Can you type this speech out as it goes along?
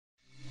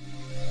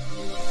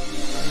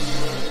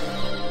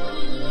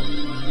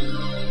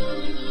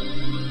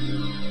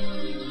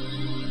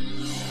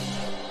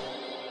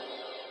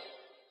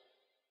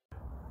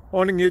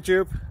Morning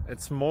YouTube,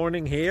 it's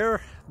morning here.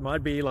 It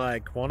might be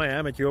like 1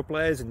 a.m. at your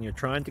place and you're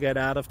trying to get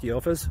out of the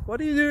office. What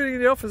are you doing in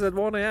the office at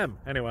 1 a.m.?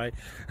 Anyway,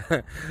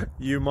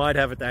 you might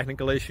have a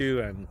technical issue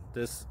and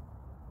this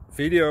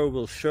video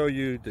will show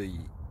you the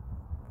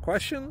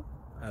question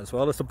as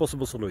well as the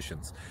possible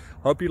solutions.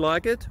 Hope you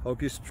like it,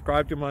 hope you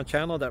subscribe to my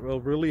channel. That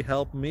will really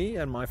help me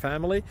and my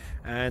family,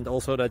 and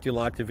also that you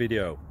like the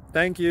video.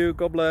 Thank you,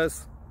 God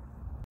bless.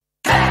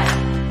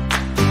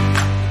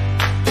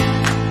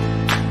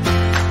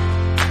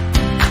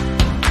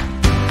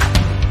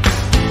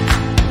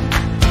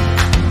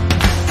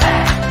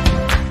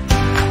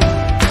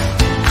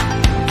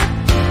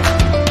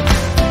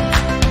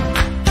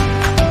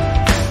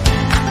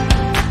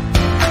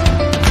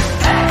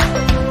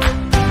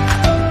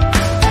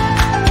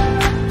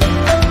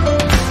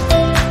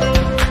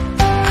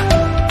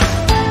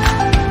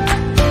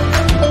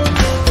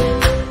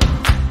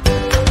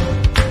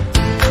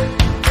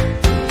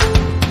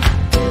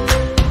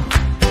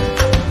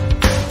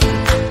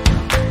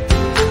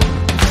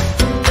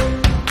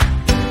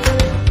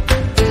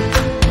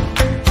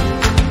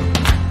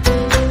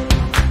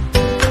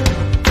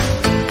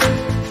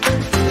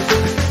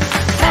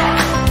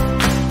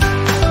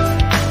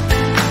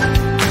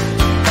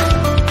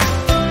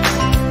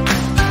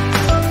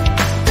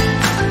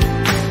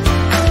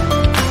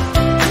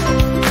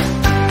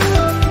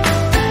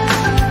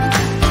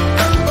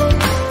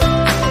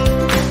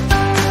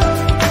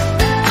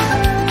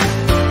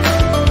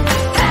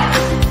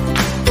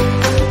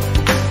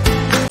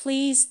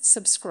 Please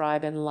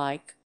subscribe and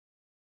like.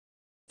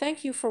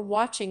 Thank you for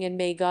watching, and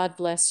may God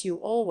bless you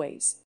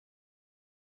always.